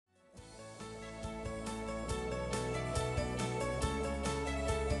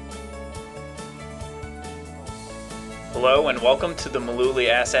Hello and welcome to the Mullooly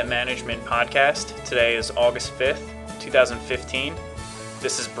Asset Management Podcast. Today is August 5th, 2015.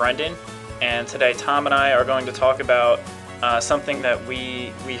 This is Brendan, and today Tom and I are going to talk about something that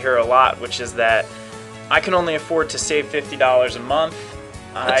we hear a lot, which is that I can only afford to save $50 a month.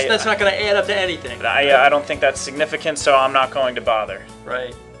 That's not going to add up to anything. I don't think that's significant, so I'm not going to bother.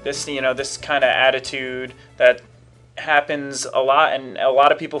 Right. This kind of attitude that happens a lot, and a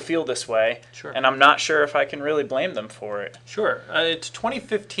lot of people feel this way. Sure. And I'm not sure if I can really blame them for it. Sure. It's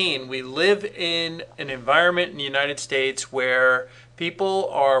 2015. We live in an environment in the United States where people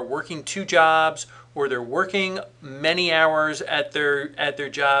are working two jobs or they're working many hours at their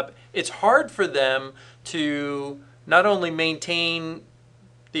job. It's hard for them to not only maintain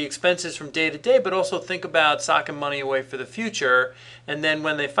the expenses from day to day, but also think about socking money away for the future. And then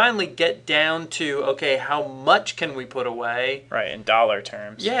when they finally get down to, okay, how much can we put away? Right, in dollar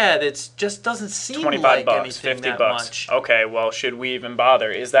terms. Yeah, it just doesn't seem 25 like bucks, anything 50 that bucks. much. Okay, well, should we even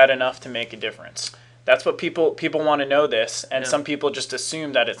bother? Is that enough to make a difference? That's what people want to know this, and some people just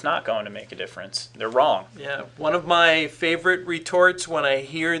assume that it's not going to make a difference. They're wrong. Yeah, one of my favorite retorts when I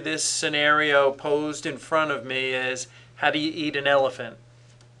hear this scenario posed in front of me is, how do you eat an elephant?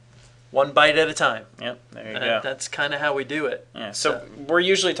 One bite at a time. Yep, there you go. That's kind of how we do it. Yeah, so we're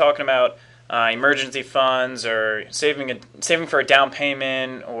usually talking about emergency funds or saving for a down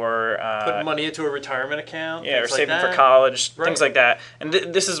payment or putting money into a retirement account. Yeah, or like saving that. for college, Right. things like that. And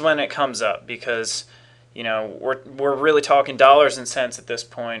this is when it comes up because, we're really talking dollars and cents at this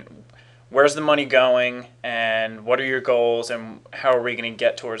point. Where's the money going, and what are your goals, and how are we going to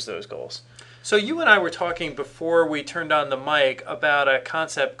get towards those goals? So you and I were talking before we turned on the mic about a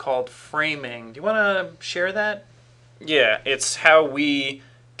concept called framing. Do you want to share that? Yeah, it's how we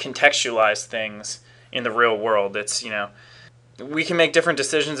contextualize things in the real world. It's, we can make different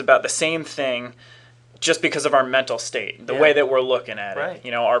decisions about the same thing just because of our mental state, the way that we're looking at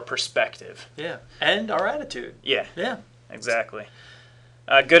it, our perspective. Yeah, and our attitude. Yeah. Yeah. Exactly.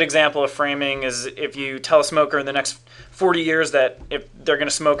 A good example of framing is if you tell a smoker in the next 40 years that if they're going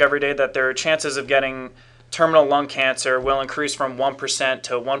to smoke every day, that their chances of getting terminal lung cancer will increase from 1%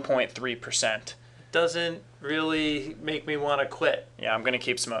 to 1.3%. Doesn't really make me want to quit. Yeah, I'm going to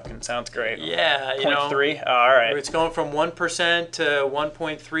keep smoking. Sounds great. Yeah, 0.3? Oh, all right. It's going from 1% to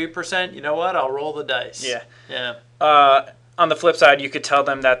 1.3%. You know what? I'll roll the dice. Yeah. Yeah. On the flip side, you could tell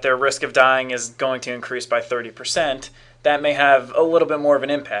them that their risk of dying is going to increase by 30%. That may have a little bit more of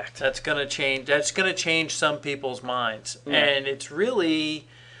an impact. That's going to change. That's going to change some people's minds. Yeah. And it's really,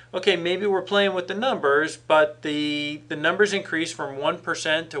 okay, maybe we're playing with the numbers, but the numbers increase from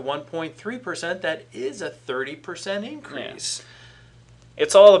 1% to 1.3%. That is a 30% increase. Yeah.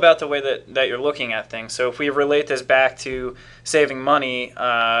 It's all about the way that you're looking at things. So if we relate this back to saving money,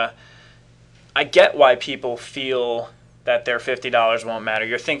 I get why people feel that their $50 won't matter.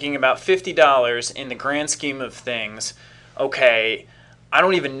 You're thinking about $50 in the grand scheme of things. Okay, I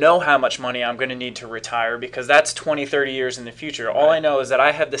don't even know how much money I'm going to need to retire because that's 20, 30 years in the future. All I know is that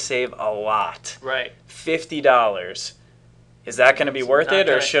I have to save a lot. Right. $50. Is that going to be worth it,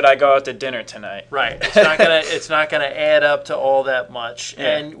 or should I go out to dinner tonight? Right. It's not gonna add up to all that much.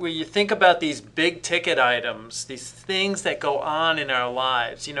 Yeah. And when you think about these big ticket items, these things that go on in our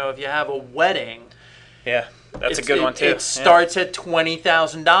lives, if you have a wedding, Yeah, that's a good one too. It starts at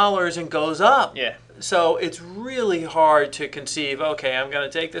 $20,000 and goes up. Yeah. So it's really hard to conceive, okay, I'm going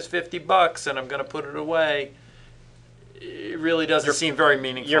to take this $50 and I'm going to put it away. It really doesn't seem very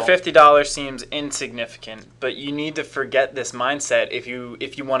meaningful. Your $50 seems insignificant, but you need to forget this mindset if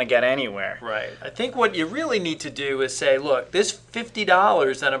you want to get anywhere. Right. I think what you really need to do is say, look, this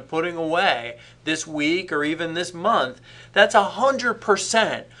 $50 that I'm putting away this week or even this month, that's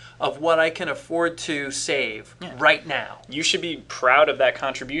 100% of what I can afford to save right now. You should be proud of that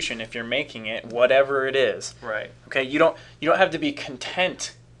contribution if you're making it, whatever it is. Right. Okay, you don't have to be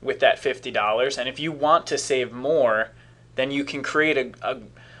content with that $50, and if you want to save more, then you can create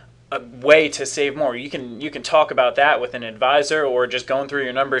a way to save more. You can talk about that with an advisor or just going through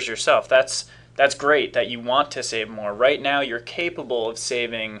your numbers yourself. That's great that you want to save more. Right now you're capable of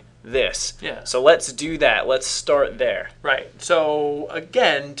saving this. Yeah. So let's do that. Let's start there. Right. So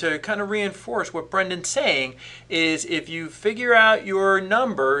again, to kind of reinforce what Brendan's saying is if you figure out your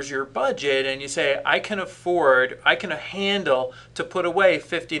numbers, your budget, and you say, I can handle to put away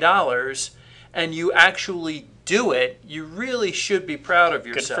 $50, and you actually do it, you really should be proud of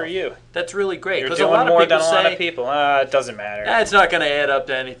yourself. Good for you. That's really great. You're doing more than a lot of people. It doesn't matter. It's not going to add up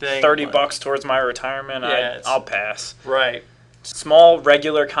to anything. $30 towards my retirement, I'll pass. Right. Small,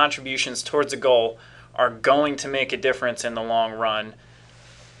 regular contributions towards a goal are going to make a difference in the long run,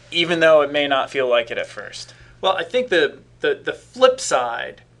 even though it may not feel like it at first. Well, I think the flip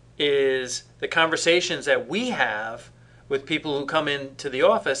side is the conversations that we have with people who come into the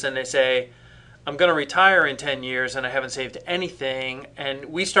office and they say, I'm going to retire in 10 years and I haven't saved anything. And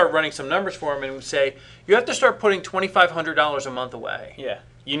we start running some numbers for them and we say, you have to start putting $2,500 a month away. Yeah.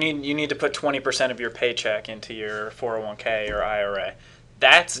 You need to put 20% of your paycheck into your 401k or IRA.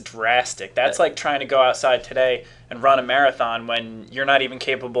 That's drastic. That's like trying to go outside today and run a marathon when you're not even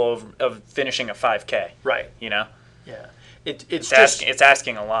capable of finishing a 5K. Right. You know? Yeah. It's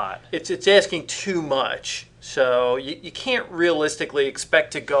asking a lot. It's asking too much. So you can't realistically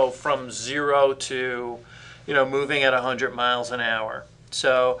expect to go from 0 to, moving at 100 miles an hour.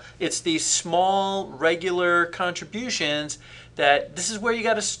 So it's these small, regular contributions that this is where you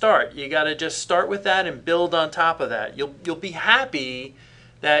got to start. You got to just start with that and build on top of that. You'll be happy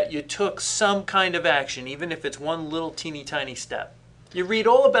that you took some kind of action, even if it's one little teeny tiny step. You read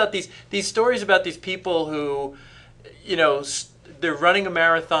all about these stories about these people who, they're running a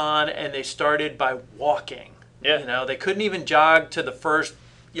marathon and they started by walking. Yeah. They couldn't even jog to the first,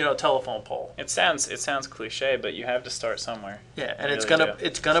 telephone pole. It sounds cliche, but you have to start somewhere. Yeah, and You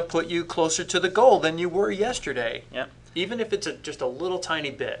it's gonna put you closer to the goal than you were yesterday. Yeah. Even if it's just a little tiny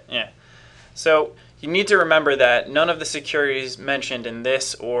bit. Yeah. So you need to remember that none of the securities mentioned in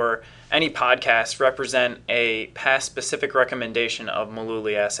this or any podcast represent a past specific recommendation of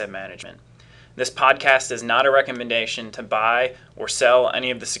Mullooly Asset Management. This podcast is not a recommendation to buy or sell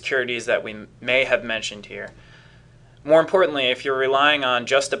any of the securities that we may have mentioned here. More importantly, if you're relying on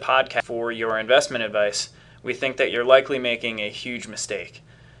just a podcast for your investment advice, we think that you're likely making a huge mistake.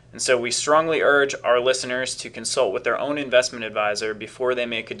 And so we strongly urge our listeners to consult with their own investment advisor before they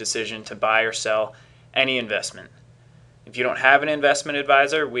make a decision to buy or sell any investment. If you don't have an investment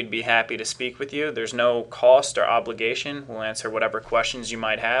advisor, we'd be happy to speak with you. There's no cost or obligation. We'll answer whatever questions you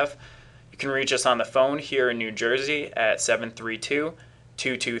might have. You can reach us on the phone here in New Jersey at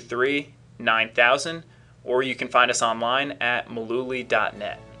 732-223-9000, or you can find us online at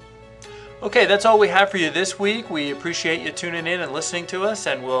mullooly.net. Okay, that's all we have for you this week. We appreciate you tuning in and listening to us,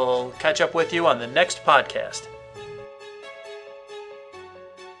 and we'll catch up with you on the next podcast.